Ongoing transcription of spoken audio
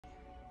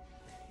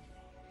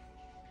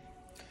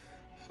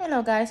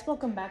Hello guys,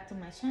 welcome back to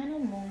my channel,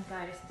 Moon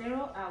Goddess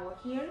Tarot Hour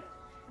here.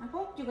 I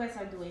hope you guys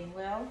are doing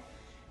well.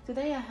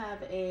 Today I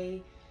have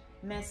a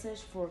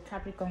message for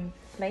Capricorn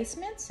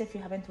placements. If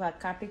you happen to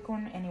have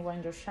Capricorn anywhere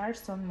in your chart,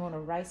 Sun, Moon,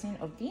 or Rising,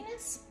 or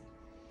Venus.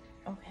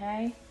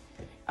 Okay.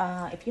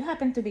 If you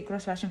happen to be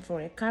cross-watching for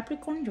a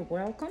Capricorn, you're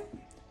welcome.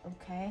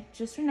 Okay,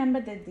 just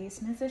remember that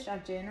these messages are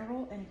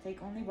general and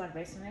take only what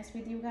resonates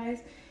with you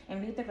guys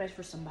and leave the rest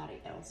for somebody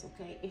else.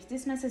 Okay, if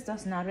this message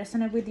does not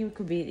resonate with you, it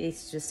could be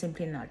it's just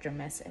simply not your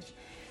message.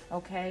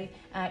 Okay,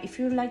 if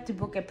you'd like to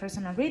book a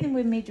personal reading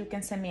with me, you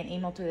can send me an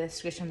email to the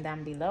description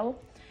down below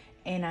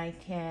and I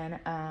can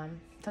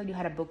tell you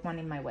how to book one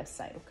in my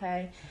website.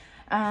 Okay,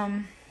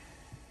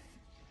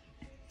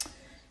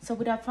 so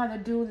without further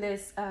ado,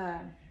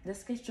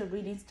 let's get your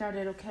reading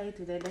started. Okay,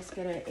 today let's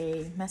get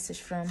a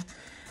message from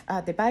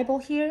the Bible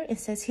here. It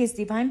says, His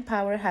divine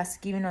power has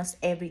given us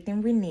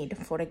everything we need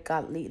for a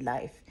godly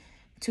life.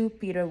 2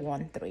 Peter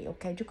 1:3.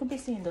 Okay, you could be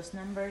seeing those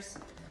numbers.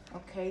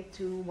 Okay,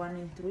 2, 1,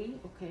 and 3.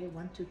 Okay,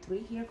 1, 2, 3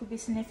 here could be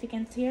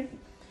significant here.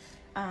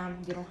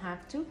 You don't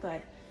have to,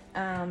 but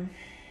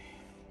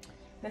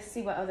let's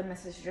see what other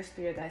message your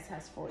spirit guys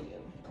has for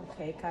you.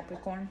 Okay,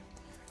 Capricorn.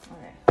 All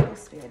right, Holy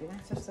Spirit, the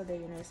answers of the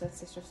universe,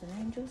 ancestors, and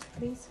angels,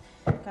 please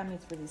guide me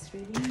through this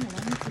reading. I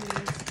want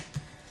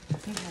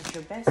you to have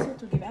your best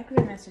to give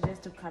accurate messages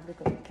to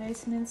Capricorn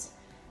placements.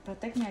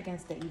 Protect me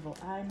against the evil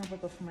eye. No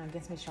weapon formed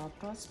against me shall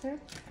prosper.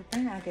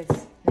 Protect me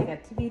against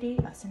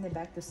negativity. I send it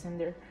back to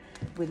sender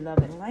with love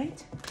and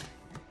light.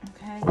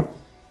 Okay.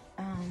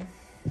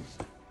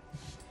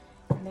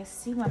 Let's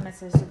see what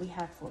message do we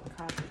have for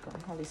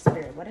Capricorn. Holy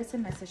Spirit, what is the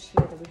message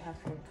here that we have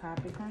for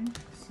Capricorn,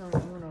 Sun,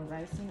 Moon, or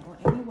Rising, or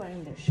anywhere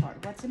in their chart?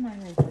 What's the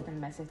most important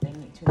message they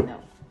need to know?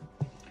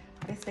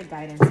 What is the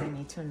guidance they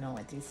need to know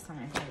at this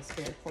time, Holy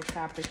Spirit, for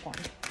Capricorn?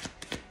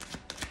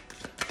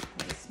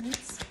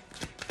 Placements.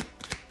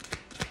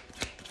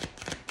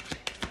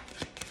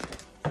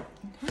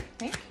 Okay,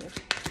 thank you.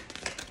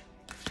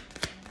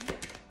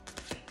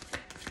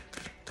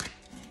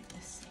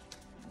 Let's see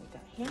what we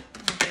got here.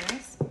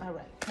 All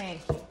right,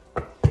 thank you.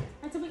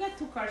 And so we got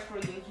two cards for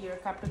you here,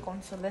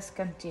 Capricorn. So let's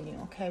continue.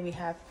 Okay, we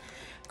have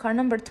card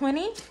number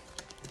 20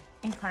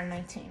 and card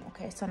 19.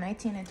 Okay, so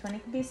 19 and 20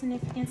 could be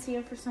significant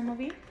here for some of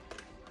you.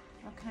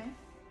 Okay,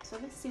 so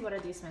let's see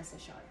what these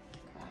messages are.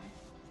 Okay,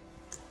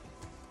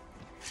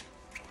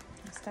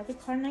 let's start with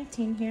card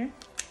 19 here.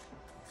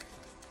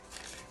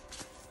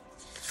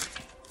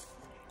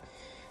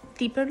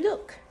 Deeper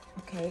look.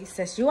 Okay, it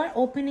says you are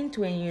opening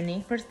to a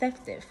unique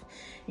perspective.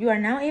 You are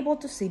now able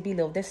to see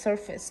below the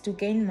surface to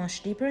gain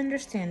much deeper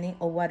understanding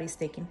of what is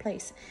taking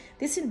place.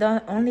 This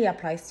not only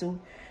applies to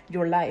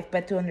your life,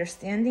 but to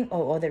understanding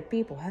of other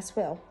people as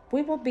well.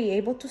 We will be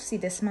able to see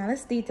the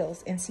smallest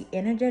details and see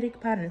energetic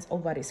patterns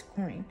of what is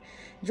occurring.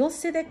 You'll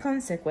see the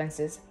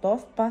consequences,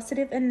 both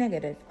positive and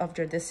negative, of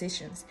your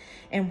decisions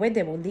and where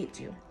they will lead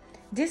you.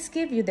 This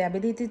gives you the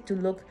ability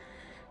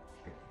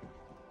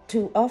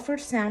to offer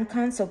sound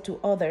counsel to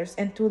others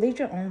and to lead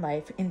your own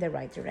life in the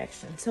right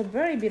direction. So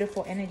very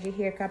beautiful energy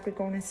here,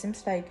 Capricorn. It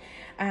seems like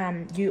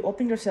you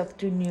open yourself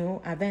to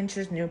new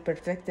adventures, new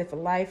perspective of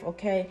life.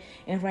 Okay,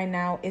 and right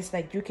now it's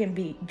like you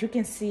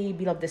can see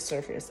below the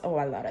surface of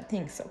a lot of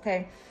things.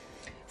 Okay,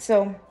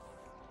 so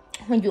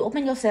when you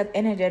open yourself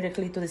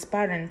energetically to these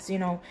patterns, you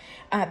know,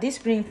 this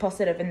brings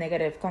positive and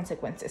negative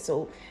consequences.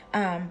 So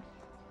and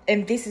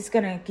this is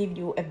gonna give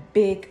you a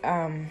big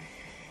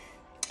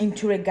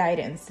intuitive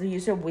guidance, to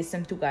use your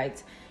wisdom to guide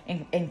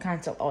and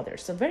counsel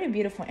others. So very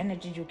beautiful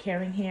energy you're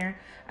carrying here,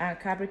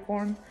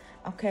 Capricorn.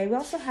 Okay, we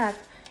also have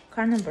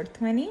card number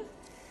 20.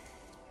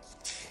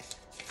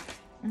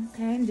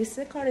 Okay, this is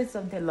the card is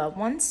of the loved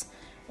ones.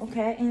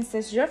 Okay, and it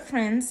says your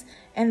friends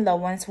and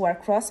loved ones who are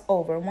crossed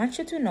over want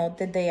you to know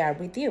that they are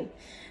with you.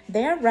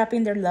 They are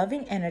wrapping their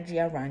loving energy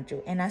around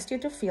you and ask you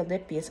to feel the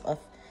peace of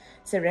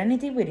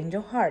serenity within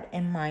your heart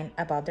and mind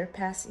about their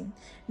passing.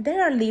 They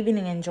are living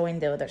and enjoying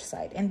the other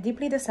side and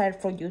deeply desire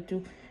for you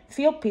to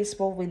feel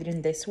peaceful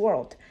within this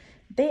world.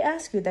 They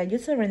ask you that you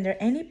surrender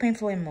any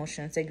painful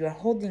emotions that you are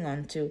holding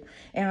on to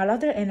and allow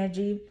their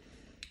energy,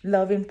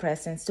 loving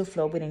presence to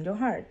flow within your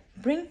heart.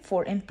 Bring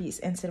forth in peace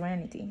and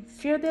serenity.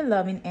 Feel the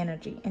loving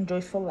energy and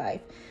joyful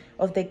life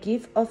of the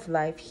gift of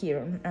life here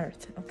on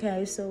earth.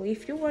 Okay, so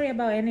if you worry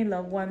about any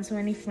loved ones or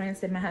any friends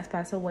that might have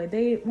passed away,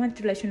 they want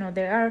to let you know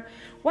they are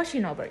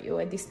watching over you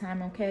at this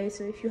time. Okay,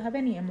 so if you have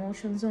any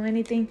emotions or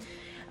anything,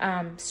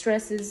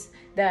 stresses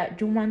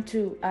that you want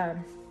to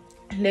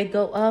let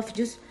go of,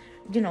 just,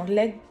 you know,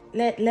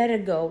 let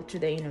it go to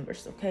the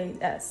universe. Okay,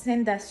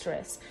 send that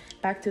stress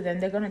back to them.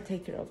 They're gonna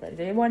take care of it.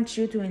 They want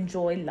you to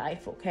enjoy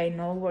life. Okay,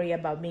 no worry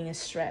about being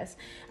stressed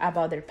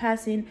about their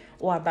passing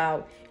or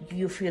about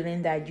you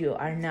feeling that you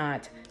are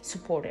not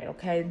supported.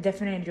 Okay,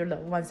 definitely your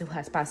loved ones who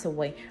has passed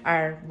away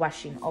are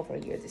watching over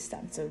you this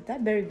time. So that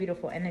very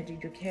beautiful energy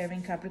you're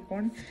carrying,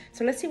 Capricorn.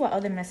 So let's see what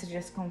other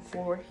messages come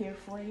forward here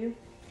for you.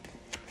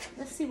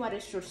 Let's see what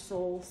is your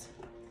soul's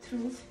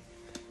truth.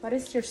 What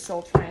is your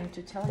soul trying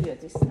to tell you at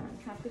this time,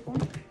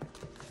 Capricorn?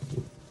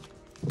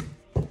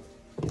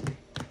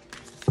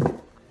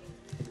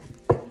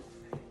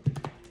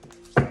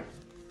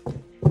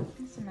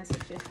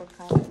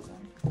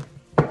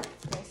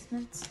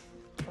 reasonates.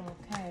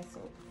 Okay, so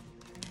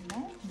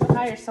the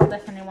higher self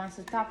definitely wants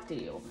to talk to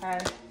you. Okay,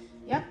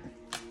 yep.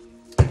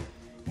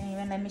 And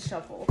even let me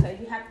shuffle. Okay,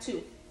 we have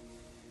 2.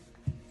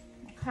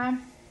 Okay,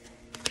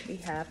 we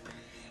have,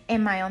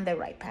 am I on the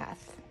right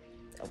path?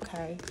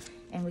 Okay,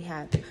 and we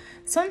have,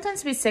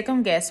 sometimes we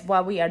second guess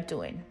what we are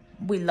doing.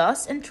 We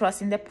lost and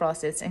trust in the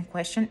process and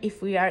question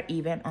if we are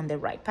even on the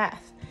right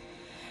path.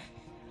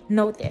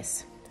 Know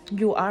this,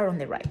 you are on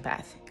the right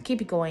path.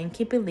 Keep going,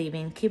 keep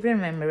believing, keep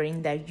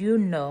remembering that you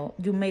know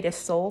you made a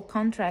soul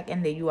contract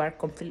and that you are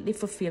completely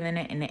fulfilling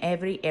it in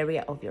every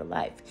area of your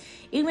life.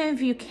 Even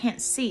if you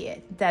can't see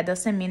it, that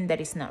doesn't mean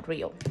that it's not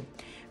real.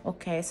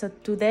 Okay, so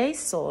today's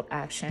soul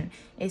action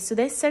is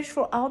today search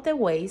for all the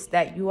ways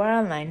that you are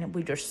aligned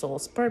with your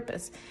soul's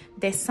purpose.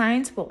 The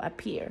signs will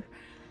appear.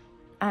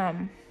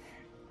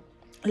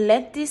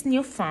 Let this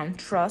newfound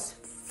trust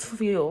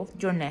fuel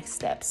your next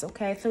steps.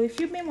 Okay, so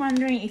if you've been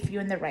wondering if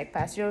you're in the right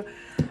path, your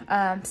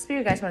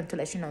spirit guides want to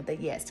let you know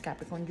that yes,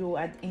 Capricorn, you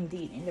are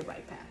indeed in the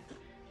right path.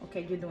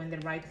 Okay, you're doing the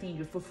right thing.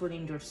 You're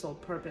fulfilling your soul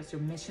purpose,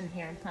 your mission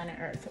here on planet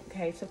Earth.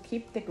 Okay, so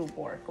keep the good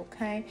work.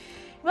 Okay,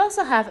 we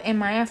also have,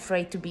 am I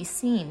afraid to be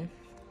seen?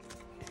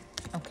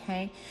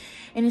 Okay,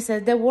 and it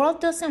says the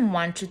world doesn't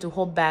want you to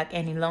hold back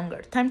any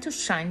longer. Time to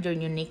shine your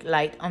unique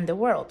light on the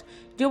world.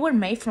 You were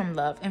made from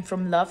love, and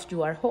from love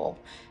you are whole.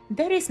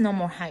 There is no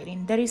more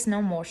hiding. There is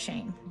no more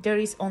shame. There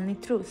is only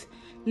truth.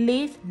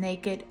 Live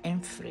naked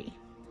and free.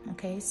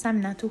 Okay, it's time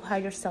not to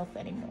hide yourself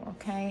anymore.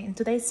 Okay, and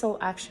today's soul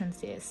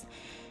actions is,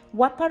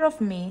 what part of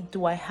me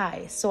do I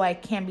hide so I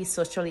can be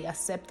socially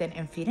accepted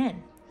and fit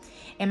in?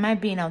 Am I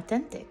being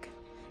authentic?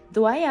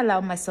 Do I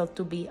allow myself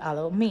to be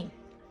all of me?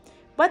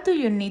 What do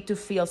you need to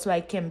feel so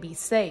I can be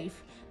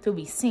safe, to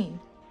be seen?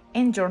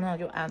 And journal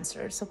your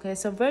answers. Okay,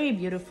 so very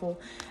beautiful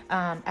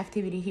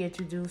activity here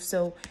to do.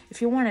 So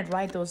if you want to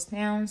write those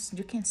down,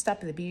 you can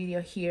stop the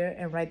video here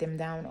and write them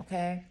down.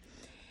 Okay,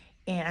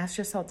 and ask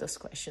yourself those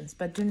questions.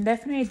 But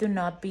definitely do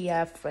not be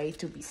afraid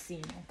to be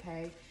seen.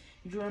 Okay,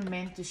 you're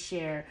meant to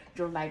share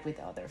your life with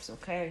others.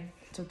 Okay,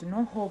 so do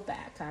not hold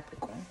back,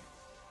 Capricorn,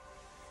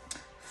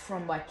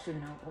 from what you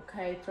know.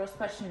 Okay, trust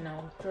what you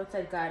know. Trust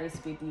that God is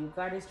with you.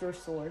 God is your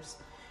source,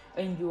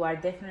 and you are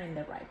definitely in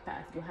the right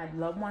path. You had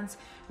loved ones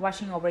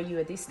watching over you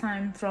at this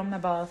time from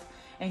above,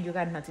 and you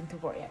got nothing to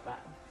worry about.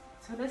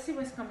 So let's see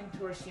what's coming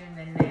towards you in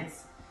the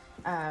next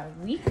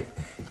weeks.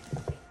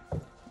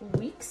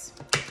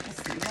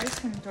 Let's see what is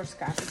coming towards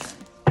Capricorn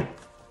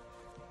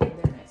in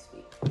the next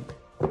week.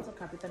 So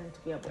Capricorn need to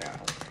be aware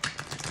of.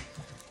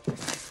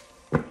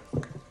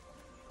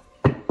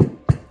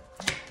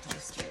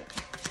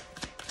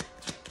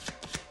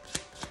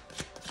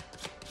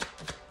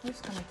 What's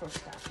coming towards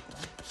Capricorn?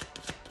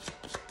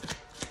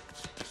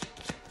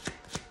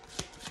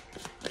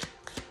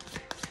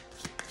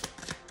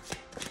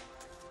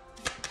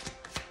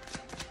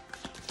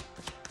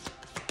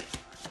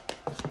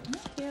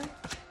 Thank you.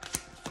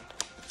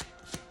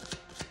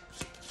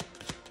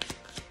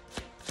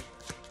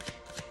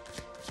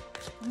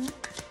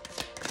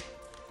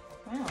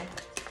 Wow,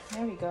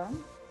 there we go.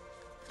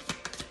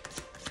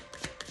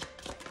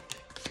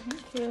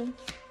 Thank you.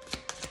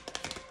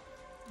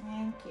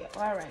 Thank you.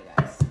 All right,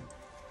 guys.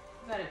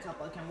 Got a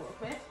couple I can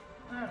work with.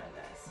 All right,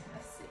 guys.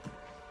 Let's see.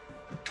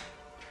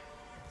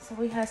 So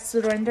we have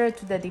surrender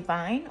to the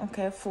divine.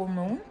 Okay, full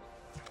moon.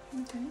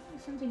 Okay,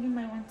 something you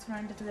might want to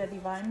surrender to the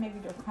divine. Maybe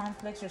your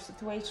conflicts, your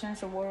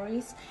situations, your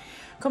worries.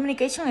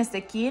 Communication is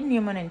the key.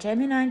 New moon and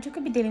Gemini. You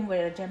could be dealing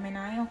with a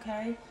Gemini.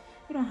 Okay,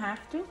 you don't have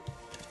to.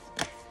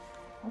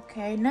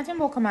 Okay, nothing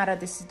will come out of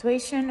this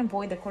situation.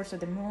 Avoid the course of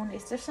the moon.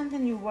 Is there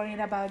something you're worried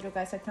about? You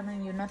guys are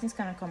telling you nothing's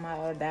gonna come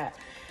out of that.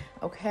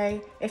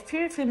 Okay, if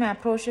fear female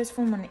approaches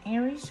full moon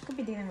Aries, you could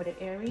be dealing with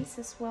the Aries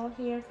as well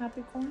here,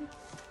 Capricorn.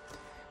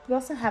 We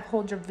also have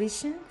hold your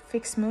vision,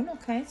 fixed moon.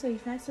 Okay, so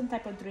if you have some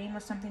type of dream or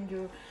something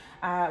you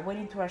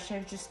waiting to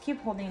achieve, just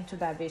keep holding to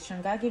that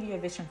vision. God gave you a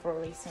vision for a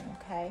reason.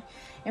 Okay,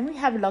 and we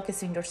have luck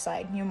is in your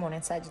side, new moon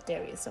and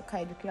Sagittarius.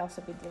 Okay, you could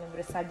also be dealing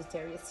with a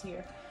Sagittarius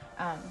here,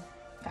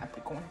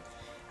 Capricorn.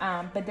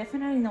 But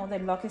definitely know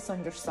that luck is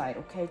on your side.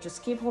 Okay,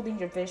 just keep holding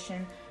your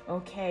vision.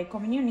 Okay,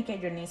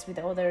 communicate your needs with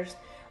others.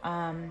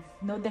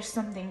 Know there's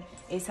something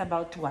is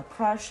about to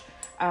approach,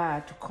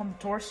 to come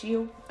towards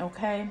you.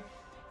 Okay,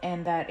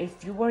 and that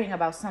if you're worrying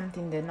about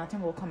something, then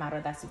nothing will come out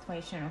of that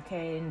situation.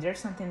 Okay, and there's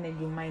something that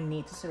you might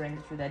need to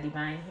surrender to the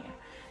divine here.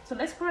 So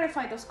let's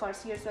clarify those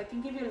cards here so I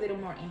can give you a little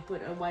more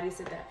input of what is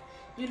it that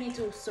you need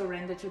to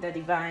surrender to the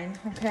divine.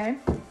 Okay,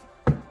 all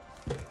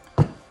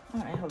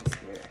right, Holy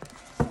Spirit.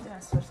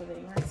 Source of the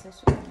divine,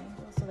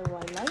 also the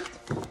white light.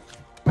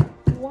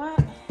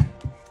 What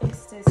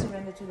is the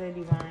surrender to the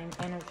divine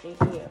energy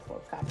here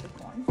for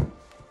Capricorn?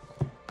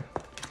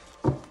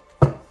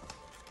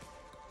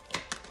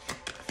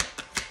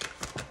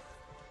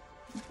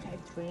 Okay,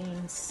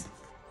 dreams.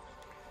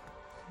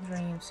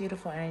 Dreams,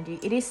 beautiful energy.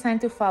 It is time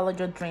to follow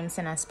your dreams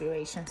and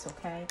aspirations,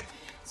 okay?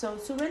 So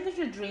surrender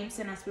your dreams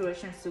and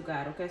aspirations to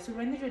God, okay?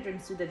 Surrender your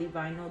dreams to the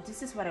divine. No,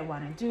 this is what I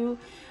want to do.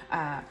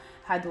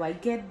 How do I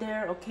get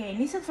there, okay? And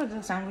listen for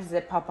those languages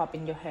that pop up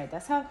in your head.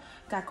 That's how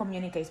God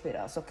communicates with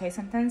us, okay?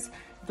 Sometimes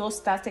those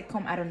thoughts that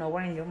come out of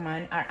nowhere in your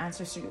mind are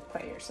answers to your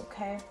prayers,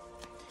 okay?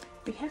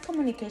 We have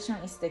communication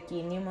is the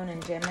key. New Moon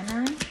and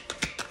Gemini.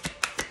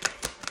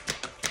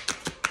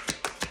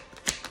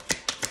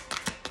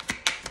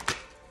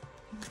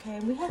 Okay,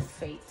 we have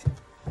faith.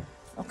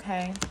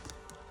 Okay,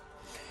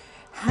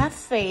 have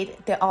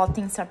faith that all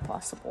things are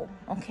possible.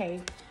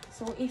 Okay,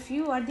 so if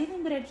you are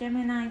dealing with a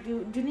Gemini,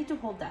 you need to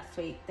hold that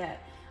faith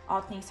that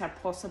all things are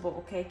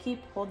possible. Okay,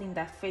 keep holding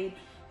that faith.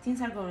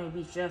 Things are going to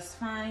be just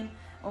fine.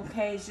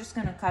 Okay, it's just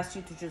going to cost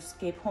you to just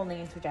keep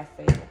holding into that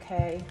faith.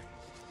 Okay,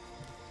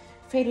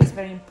 faith is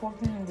very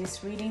important in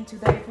this reading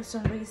today for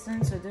some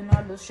reason, so do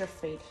not lose your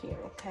faith here.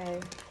 Okay,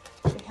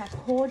 we have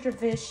hold your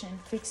vision,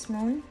 fixed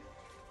moon.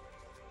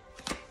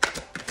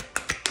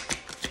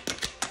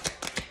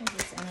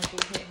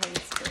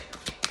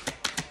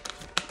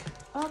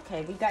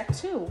 Okay, we got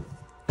two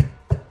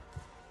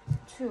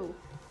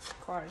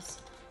cards.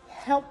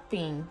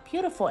 Helping,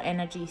 beautiful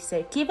energy.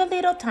 Say, give a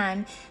little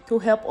time to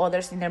help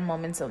others in their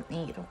moments of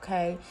need.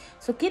 Okay,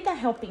 so keep that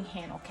helping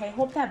hand. Okay,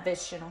 hold that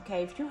vision.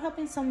 Okay, if you're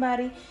helping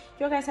somebody,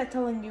 your guys are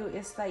telling you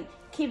it's like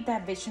keep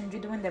that vision.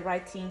 You're doing the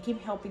right thing.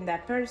 Keep helping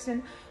that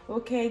person.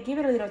 Okay, give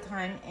it a little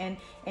time and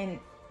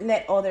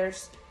let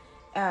others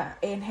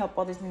and help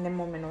others in the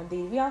moment of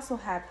need. We also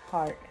have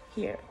heart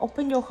here.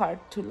 Open your heart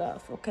to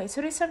love. Okay,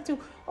 so it's time to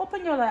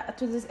open your life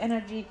to this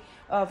energy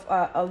of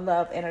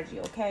love energy.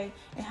 Okay,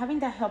 and having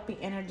that helping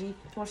energy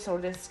towards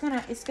others,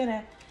 it's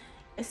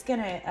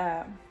gonna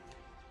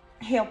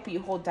help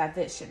you hold that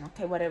vision.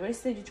 Okay, whatever it is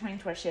that you're trying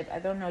to achieve. I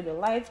don't know your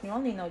life, you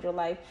only know your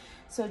life,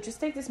 so just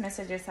take this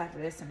message as it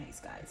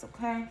resonates, guys.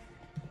 Okay,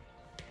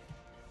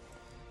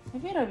 a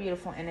very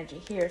beautiful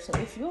energy here. So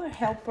if you're a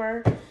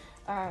helper,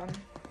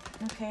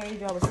 okay,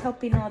 you're always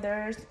helping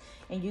others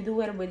and you do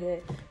it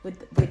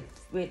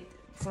with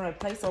from a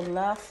place of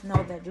love,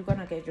 know that you're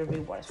gonna get your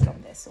rewards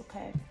from this.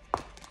 Okay,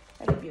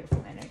 very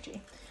beautiful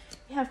energy.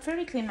 We have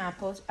very clean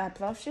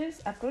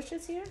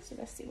approaches here, so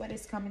let's see what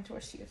is coming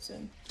towards you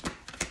soon.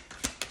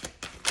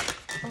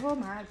 Oh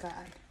my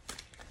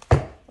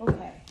God.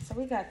 Okay, so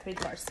we got 3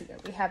 cards here.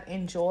 We have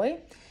enjoy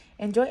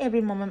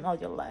every moment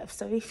of your life.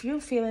 So if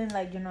you're feeling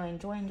like you're not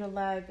enjoying your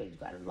life, you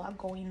got a lot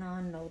going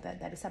on, know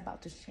that is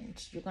about to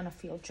change. You're gonna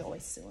feel joy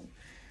soon.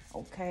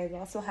 Okay, we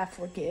also have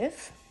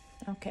forgive.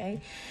 Okay,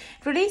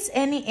 release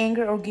any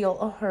anger or guilt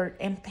or hurt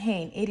and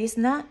pain. It is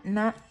not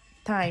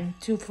time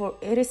to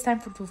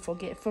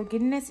forgive.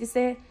 Forgiveness is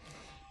the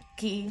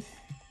key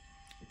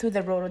to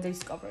the road of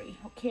discovery.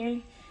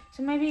 Okay,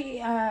 so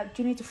maybe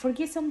you need to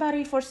forgive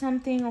somebody for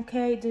something.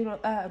 Okay, to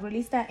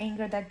release that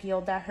anger, that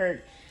guilt, that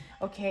hurt.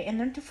 Okay, and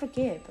learn to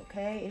forgive.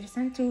 Okay, it is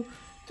time to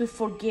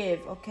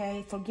forgive.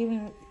 Okay,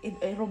 forgiving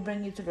it will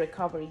bring you to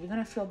recovery. You're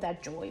gonna feel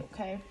that joy.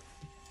 Okay,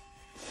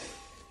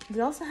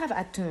 we also have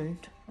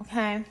attuned.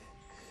 Okay,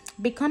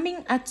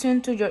 becoming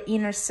attuned to your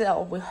inner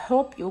self will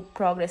help you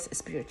progress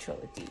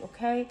spirituality.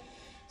 Okay,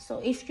 so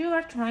if you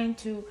are trying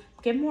to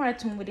get more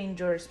attuned within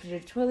your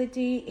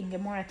spirituality and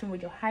get more attuned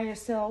with your higher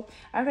self,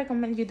 I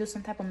recommend you do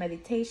some type of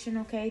meditation.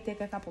 Okay,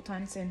 take a couple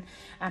times and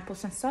put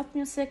some soft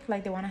music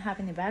like the one I have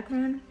in the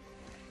background,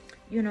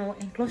 you know,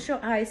 and close your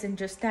eyes and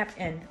just tap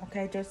in.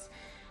 Okay,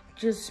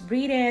 just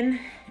breathe in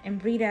and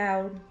breathe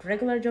out,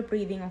 regular your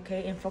breathing.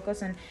 Okay, and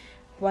focus on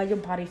what your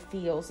body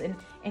feels and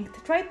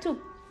try to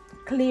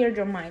clear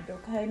your mind.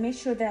 Okay, make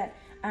sure that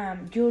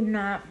you're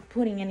not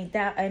putting any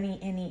doubt,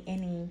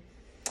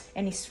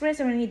 any stress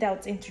or any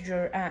doubts into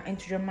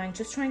your mind.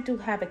 Just trying to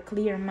have a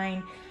clear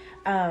mind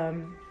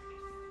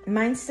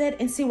mindset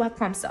and see what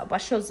comes up,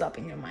 what shows up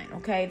in your mind.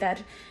 Okay,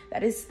 that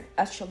is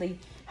actually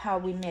how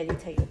we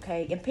meditate.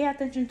 Okay, and pay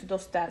attention to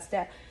those thoughts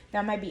that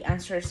might be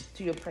answers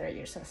to your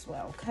prayers as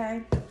well.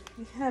 Okay,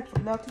 we have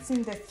lotus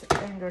in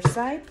your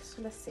side,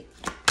 so let's see.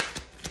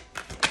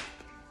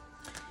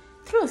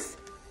 Truth.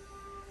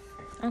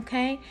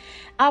 Okay,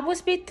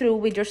 always be true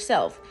with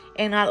yourself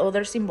and all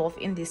others involved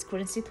in this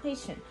current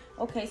situation.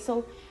 Okay,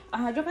 so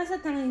you guys are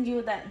telling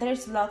you that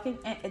there's lucky,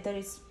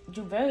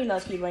 you're very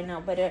lucky right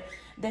now, but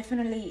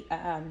definitely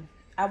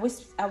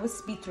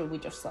always be true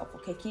with yourself.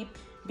 Okay, keep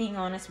being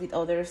honest with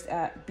others,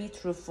 be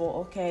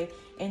truthful. Okay,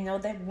 and know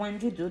that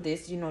when you do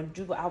this, you know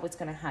you're always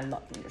gonna have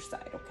luck on your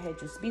side. Okay,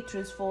 just be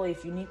truthful.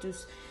 If you need to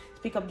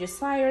speak up your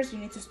desires, you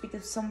need to speak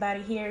to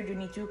somebody here, you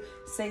need to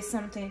say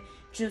something,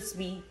 just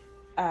be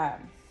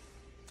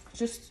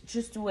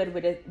just do it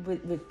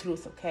with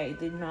truth. Okay,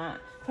 do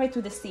not try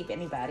to deceive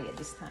anybody at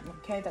this time.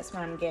 Okay, that's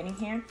what I'm getting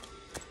here.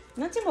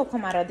 Nothing will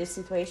come out of this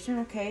situation.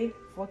 Okay,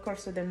 4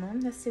 course of the moon.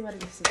 Let's see what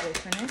this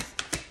situation is.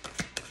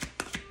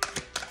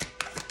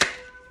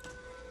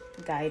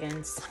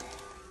 Guidance.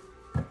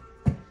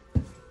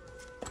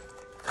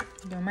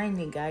 Don't mind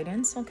me,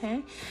 guidance.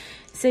 Okay,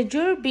 said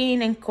you're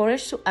being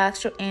encouraged to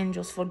ask your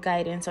angels for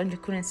guidance on your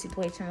current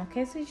situation.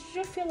 Okay, so if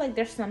you feel like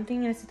there's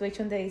something in a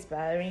situation that is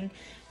bothering,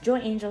 your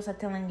angels are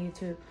telling you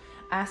to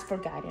ask for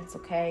guidance.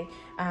 Okay,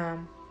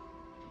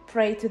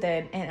 pray to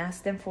them and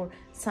ask them for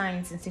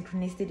signs and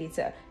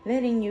synchronicities,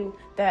 letting you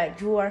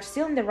that you are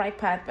still in the right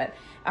path, but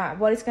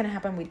what is going to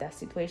happen with that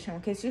situation.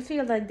 Okay, so you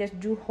feel like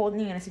that you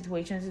holding in a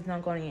situation is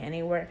not going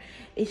anywhere,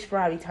 it's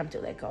probably time to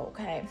let go.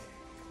 Okay,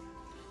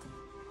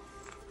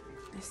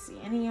 let's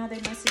see any other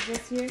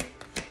messages here.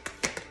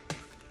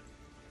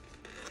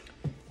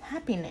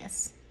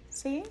 Happiness.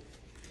 See,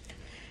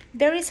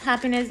 there is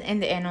happiness in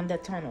the end of the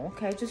tunnel.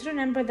 Okay, just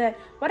remember that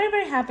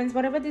whatever happens,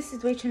 whatever the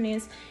situation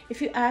is,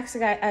 if you ask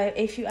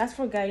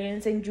for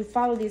guidance and you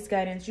follow this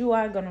guidance, you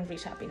are gonna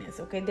reach happiness.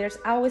 Okay, there's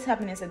always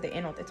happiness at the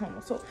end of the tunnel.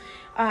 So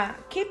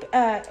keep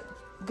a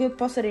good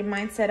positive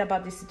mindset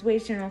about the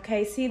situation.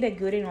 Okay, see the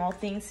good in all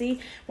things.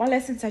 See what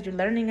lessons are you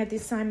learning at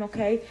this time.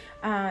 Okay,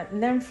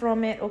 learn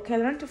from it. Okay,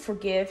 learn to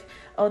forgive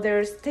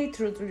others, stay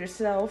true to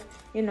yourself,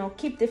 you know,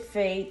 keep the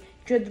faith.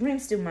 Your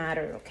dreams do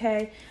matter.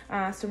 Okay,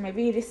 so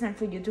maybe it is time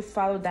for you to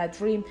follow that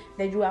dream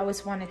that you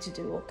always wanted to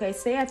do. Okay,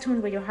 stay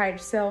attuned with your higher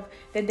self.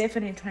 They're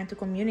definitely trying to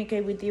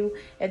communicate with you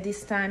at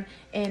this time,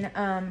 and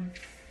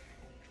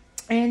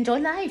enjoy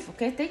life.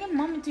 Okay, take a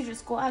moment to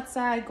just go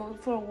outside, go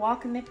for a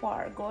walk in the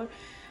park, go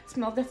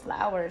smell the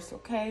flowers.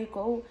 Okay,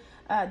 go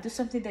do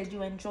something that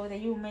you enjoy, that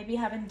you maybe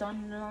haven't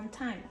done in a long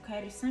time.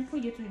 Okay, it's time for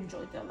you to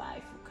enjoy the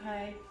life.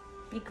 Okay,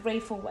 be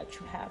grateful what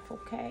you have.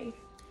 Okay,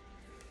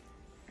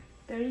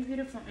 very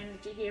beautiful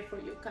energy here for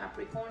you,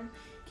 Capricorn.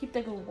 Keep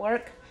the good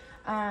work.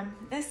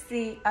 Let's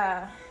see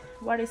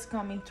what is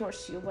coming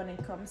towards you when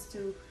it comes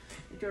to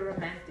your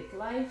romantic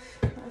life.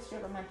 What's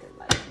your romantic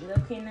life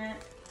looking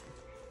at?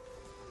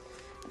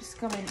 Just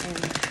coming in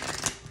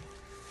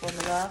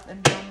for love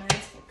and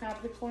romance for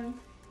Capricorn.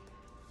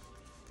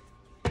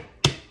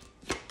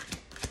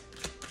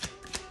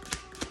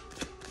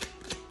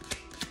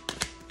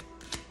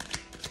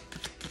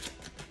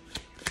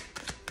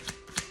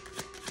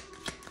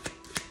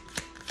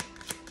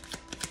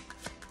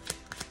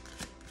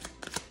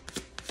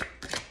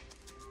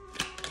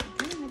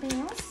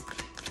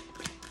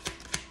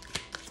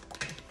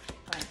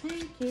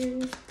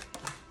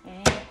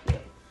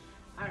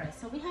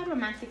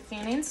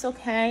 Feelings.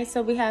 Okay,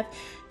 so we have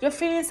your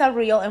feelings are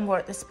real and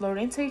worth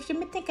exploring. So if you've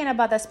been thinking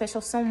about that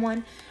special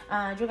someone,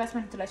 you guys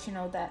wanted to let you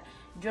know that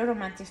your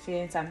romantic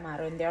feelings are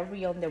matter and they're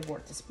real and they're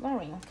worth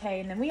exploring.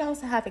 Okay, and then we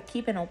also have a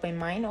keep an open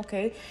mind.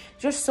 Okay,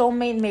 your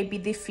soulmate may be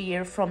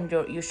differ from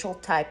your usual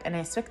type and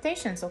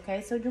expectations.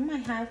 Okay, so you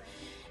might have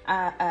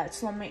a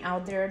soulmate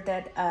out there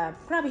that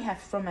probably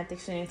have romantic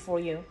feelings for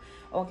you.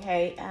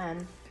 Okay,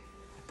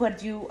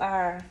 but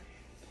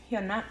you're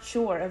not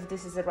sure if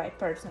this is the right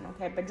person.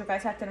 Okay, but you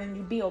guys are telling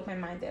you be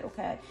open-minded.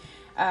 Okay,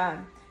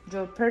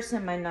 your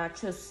person might not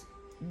just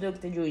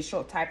look the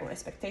usual type of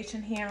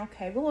expectation here.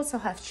 Okay, we also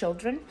have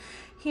children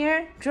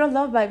here. Your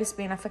love vibe is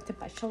being affected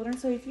by children.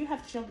 So if you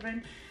have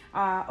children,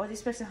 or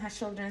this person has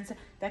children,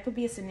 that could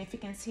be a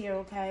significance here.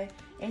 Okay,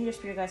 and your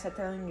spirit guys are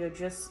telling you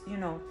just, you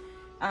know,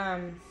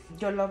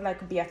 your love life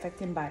could be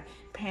affected by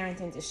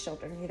parenting these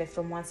children, either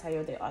from one side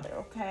or the other.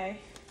 Okay,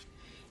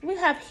 we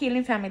have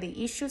healing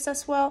family issues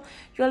as well.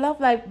 Your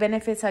love life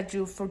benefits as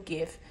you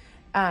forgive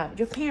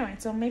your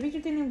parents. So maybe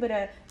you're dealing with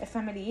a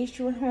family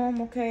issue at home.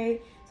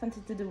 Okay,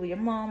 something to do with your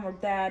mom or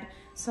dad,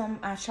 some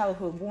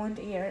childhood wound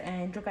here,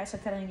 and you guys are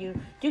telling you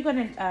you're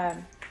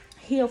gonna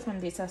heal from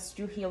this as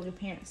you heal your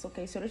parents.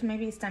 Okay, so there's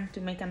maybe it's time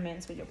to make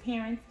amends with your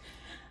parents.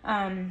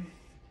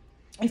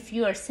 If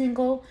you are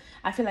single,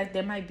 I feel like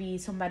there might be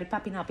somebody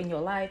popping up in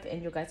your life,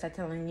 and you guys are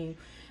telling you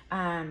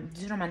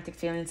these romantic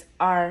feelings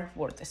are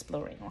worth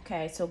exploring.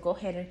 Okay, so go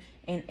ahead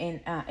and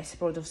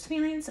explore those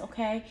feelings.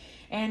 Okay,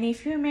 and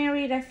if you're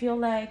married, I feel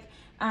like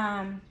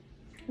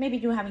maybe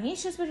you're having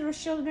issues with your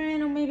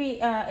children, or maybe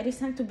it is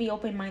time to be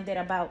open-minded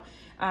about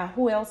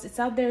who else is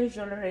out there if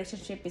your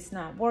relationship is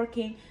not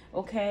working.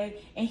 Okay,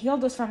 and heal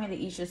those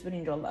family issues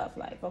within your love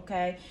life.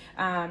 Okay,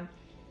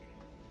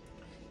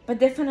 but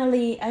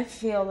definitely I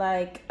feel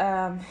like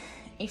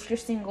if you're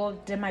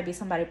single, there might be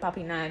somebody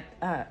popping up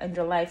in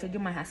your life, or you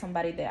might have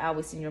somebody that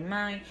always in your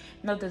mind.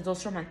 Know that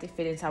those romantic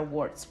feelings are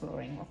worth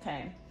exploring.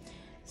 Okay,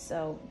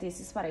 so this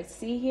is what I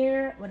see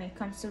here when it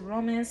comes to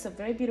romance. A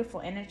very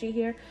beautiful energy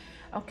here.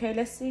 Okay,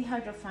 let's see how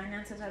your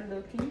finances are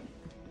looking.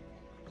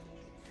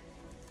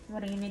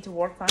 What do you need to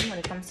work on when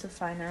it comes to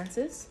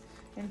finances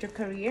and your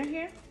career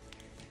here?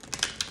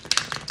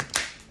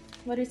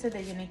 What is it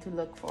that you need to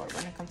look for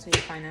when it comes to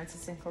your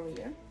finances and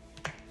career?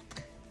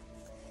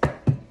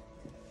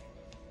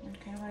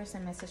 Okay, what is the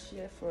message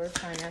here for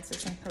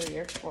finances and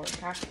career for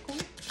Capricorn?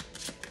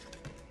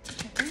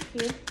 Okay, thank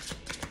you.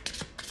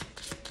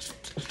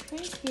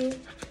 Thank you.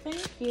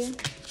 Thank you.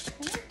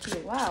 Thank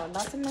you. Wow,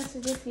 lots of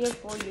messages here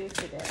for you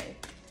today.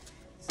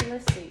 So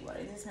let's see what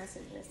this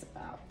message is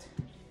about.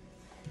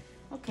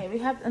 Okay, we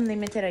have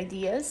unlimited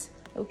ideas.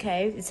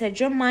 Okay, it said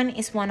your mind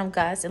is one of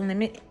God's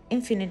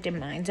infinite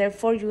mind.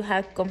 Therefore, you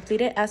have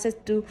completed access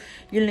to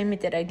your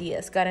limited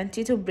ideas,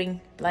 guaranteed to bring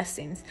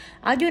blessings.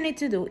 All you need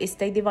to do is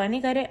take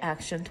divinely guided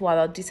action to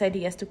allow these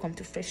ideas to come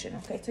to fruition.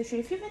 Okay, so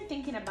if you've been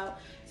thinking about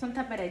some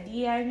type of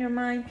idea in your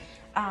mind,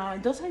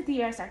 those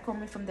ideas are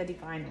coming from the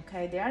divine.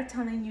 Okay, they are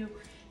telling you,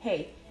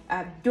 hey,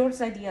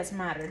 those ideas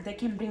matter. They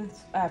can bring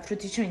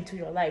fruition into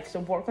your life. So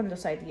work on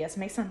those ideas.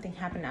 Make something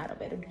happen out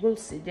of it. You will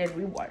see the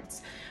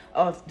rewards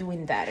of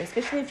doing that,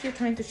 especially if you're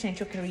trying to change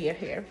your career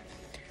here.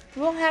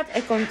 We'll have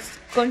a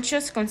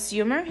conscious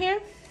consumer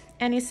here.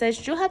 And it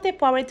says, you have the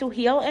power to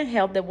heal and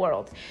help the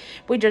world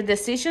with your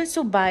decisions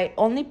to buy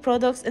only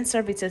products and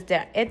services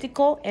that are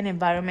ethical and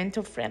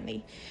environmental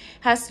friendly.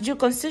 As you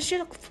conscious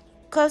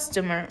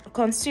consumer,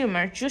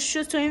 you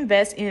choose to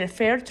invest in a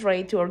fair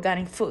trade to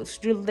organic foods.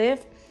 You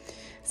live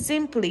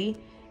simply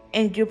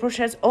and you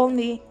purchase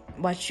only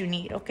what you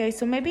need. Okay,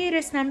 so maybe it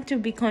is time to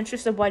be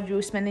conscious of what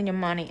you're spending your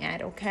money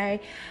at. Okay,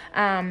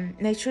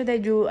 make sure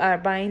that you are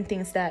buying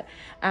things that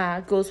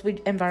goes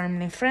with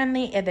environmentally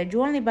friendly and that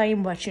you're only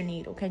buying what you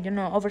need. Okay, you're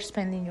not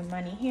overspending your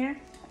money here.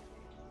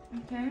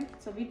 Okay,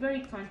 so be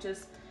very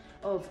conscious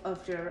of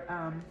your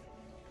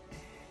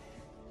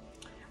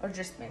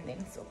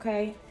spendings.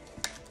 Okay,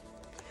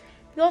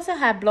 you also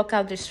have block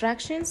out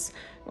distractions.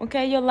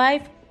 Okay, your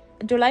life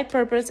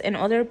purpose and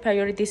other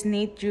priorities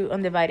need your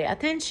undivided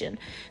attention.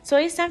 So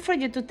it's time for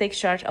you to take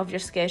charge of your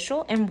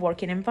schedule and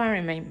working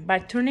environment by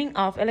turning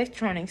off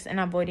electronics and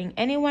avoiding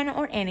anyone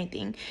or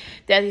anything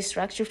that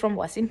distracts you from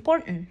what's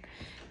important.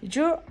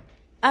 You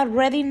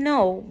already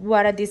know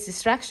what these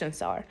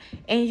distractions are,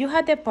 and you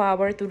have the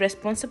power to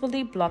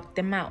responsibly block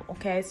them out.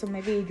 Okay, so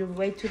maybe you're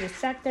way too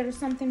distracted or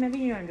something. Maybe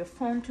you're on your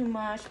phone too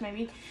much.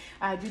 Maybe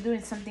you're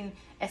doing something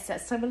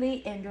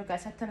excessively, and your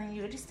guys are telling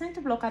you it's time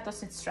to block out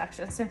those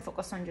distractions and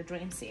focus on your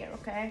dreams here.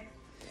 Okay,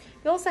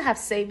 you also have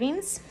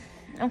savings.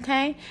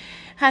 Okay,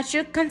 as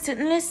you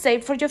consistently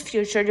save for your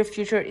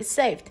future is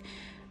saved.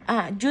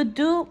 You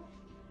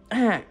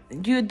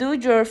do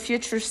your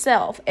future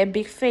self a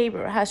big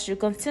favor as you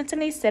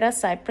consistently set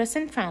aside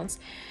present funds.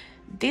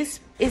 This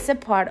is a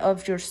part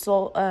of your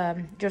soul,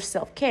 your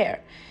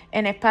self-care,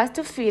 and a path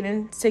to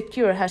feeling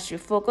secure as you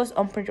focus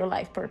on your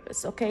life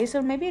purpose. Okay,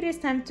 so maybe it is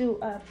time to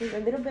put a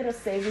little bit of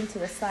saving to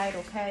the side.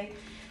 Okay,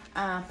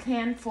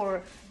 plan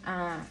for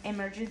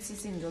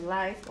emergencies in your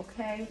life.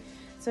 Okay,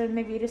 so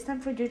maybe it is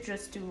time for you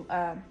just to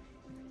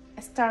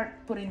start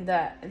putting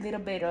the little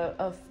bit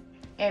of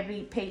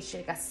every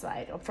paycheck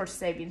aside for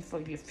saving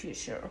for your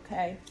future.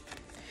 Okay,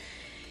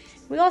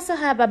 we also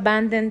have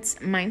abundance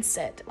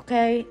mindset.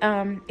 Okay,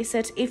 it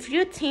says if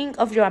you think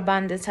of your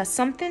abundance as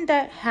something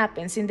that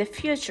happens in the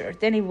future,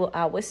 then it will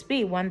always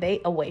be one day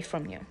away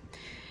from you.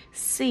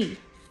 See,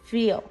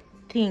 feel,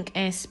 think,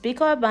 and speak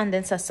of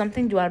abundance as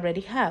something you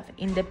already have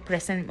in the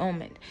present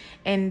moment,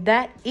 and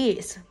that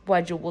is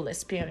what you will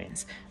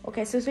experience.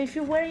 Okay, so if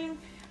you're waiting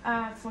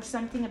for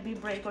something, a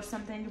big break or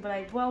something, you'll be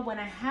like, well, when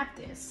I have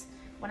this,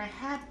 when I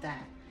have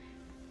that,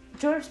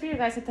 your spirit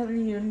guys are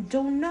telling you,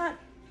 do not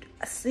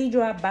see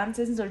your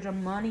abundance or your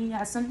money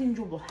as something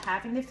you will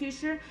have in the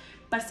future,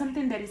 but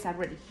something that is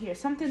already here,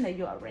 something that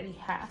you already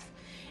have.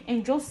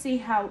 And you'll see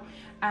how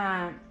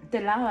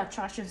the law of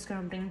attraction is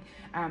going to bring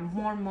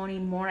more money,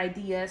 more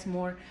ideas,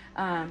 more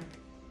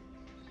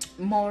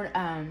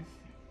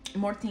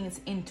things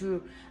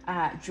into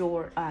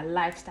your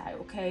lifestyle.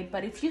 Okay,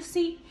 but if you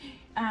see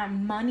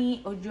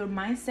money, or your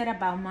mindset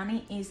about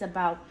money is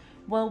about,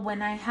 well,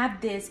 when I have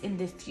this in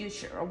the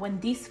future, or when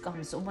this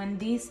comes, or when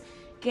this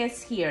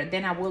gets here,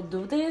 then I will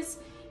do this,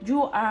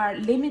 you are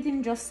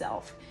limiting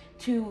yourself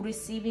to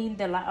receiving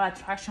the law of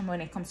attraction when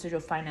it comes to your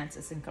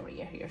finances and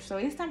career here. So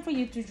it's time for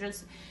you to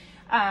just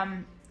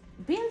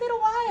be a little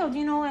wild,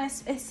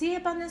 and see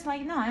abundance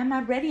like, no, I'm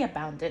already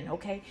abundant.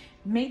 Okay,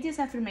 make these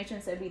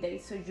affirmations every day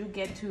so you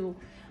get to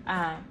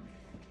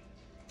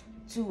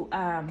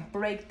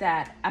break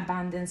that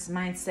abundance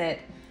mindset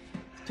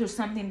to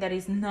something that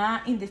is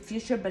not in the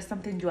future, but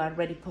something you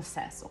already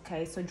possess.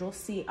 Okay, so you'll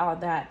see all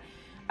that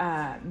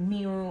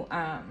new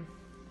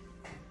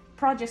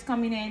projects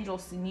coming in. You'll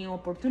see new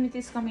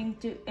opportunities coming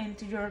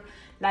into your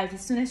life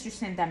as soon as you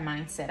send that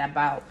mindset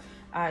about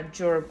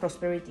your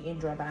prosperity and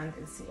your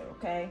abundance here.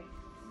 Okay,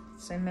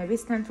 so maybe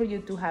it's time for you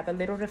to have a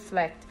little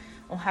reflect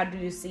on how do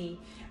you see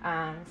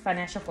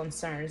financial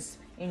concerns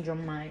in your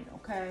mind.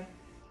 Okay,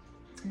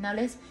 now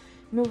let's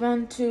move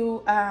on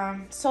to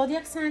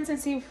zodiac signs and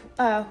see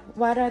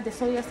what are the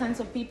zodiac signs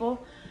of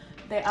people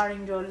that are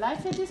in your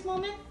life at this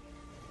moment,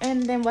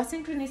 and then what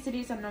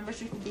synchronicities or numbers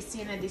you could be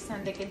seeing at this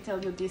time that can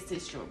tell you this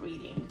is your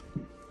reading.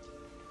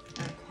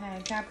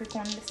 Okay,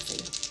 Capricorn, let's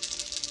see.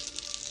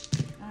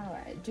 All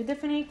right, you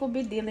definitely could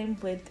be dealing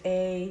with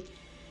a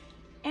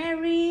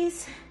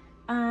Aries,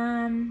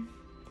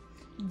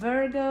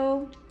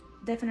 Virgo,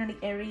 definitely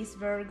Aries,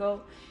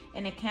 Virgo,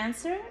 and a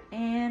Cancer,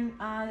 and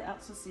I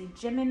also see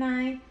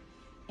Gemini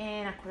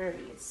and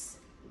Aquarius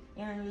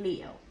and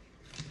Leo.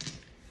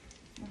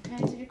 Okay,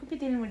 so you could be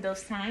dealing with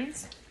those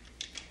signs.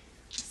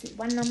 Let's see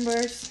what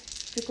numbers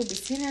you could be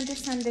seeing at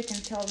this time that can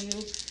tell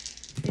you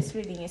this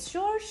this reading is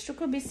yours. You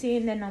could be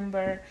seeing the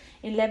number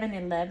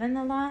 1111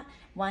 a lot.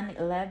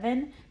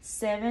 111,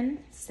 7,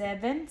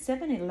 7,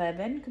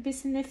 711 could be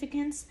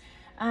significance.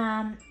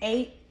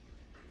 8,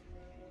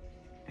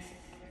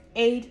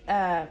 8,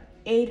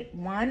 8,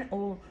 1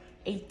 or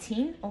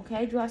 18.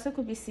 Okay, you also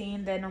could be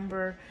seeing the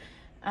number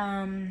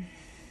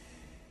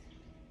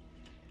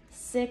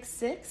 6,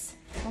 6.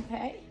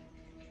 Okay.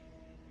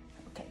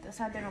 Okay, those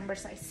are the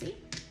numbers I see.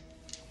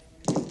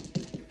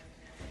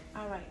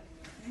 All right,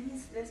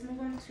 let's move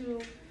on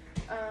to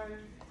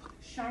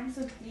charms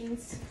of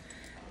things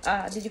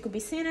that you could be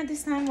seeing at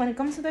this time. When it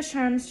comes to the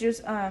charms,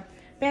 just pay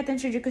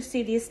attention. You could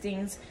see these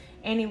things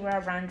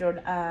anywhere around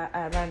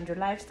your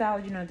lifestyle.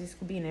 You know, this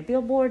could be in a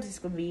billboard, this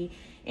could be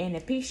in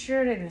a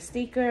picture, in a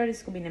sticker,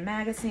 this could be in a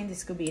magazine,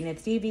 this could be in a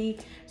TV.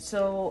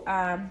 So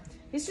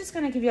it's just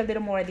gonna give you a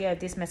little more idea of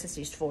this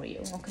message is for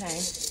you, okay?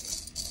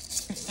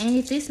 And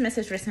if this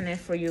message resonates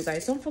for you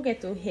guys, don't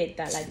forget to hit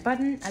that like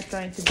button. I'm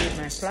trying to build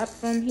my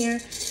platform here,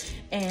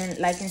 and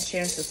like and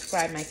share and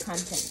subscribe my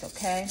content,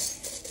 okay?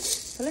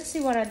 So let's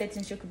see what other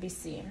things you could be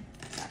seeing,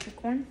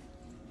 Capricorn.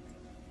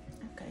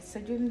 Okay, so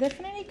you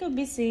definitely could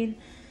be seeing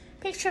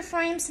picture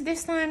frames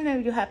this time.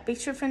 Maybe you have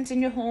picture frames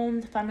in your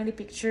home, family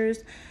pictures,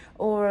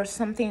 or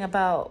something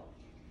about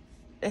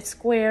a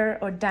square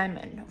or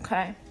diamond,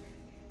 okay?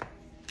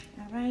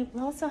 All right,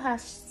 we also have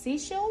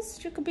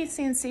seashells. You could be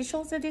seeing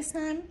seashells at this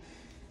time.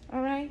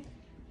 All right,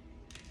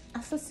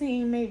 also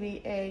seeing maybe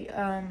a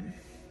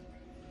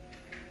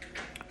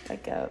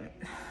like a,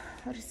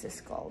 what is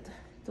this called,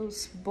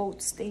 those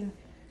boats thing,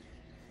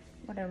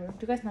 whatever. Do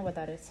you guys know what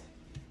that is?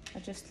 I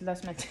just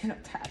lost my train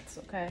of thoughts.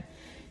 Okay,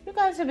 you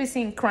guys will be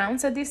seeing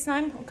crowns at this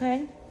time.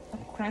 Okay,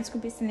 crowns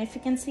could be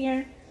significant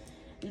here.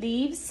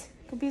 Leaves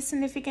could be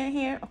significant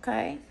here.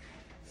 Okay,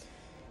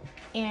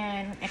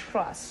 and a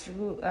cross.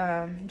 You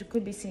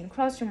could be seeing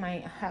cross. You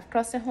might have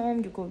cross at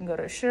home. You could go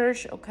to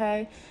church.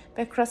 Okay,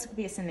 but cross could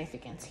be a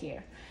significance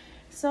here.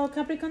 So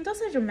Capricorn,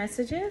 those are your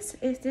messages.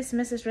 If this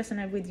message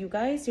resonates with you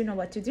guys, you know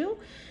what to do,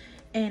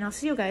 and I'll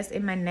see you guys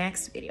in my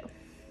next video.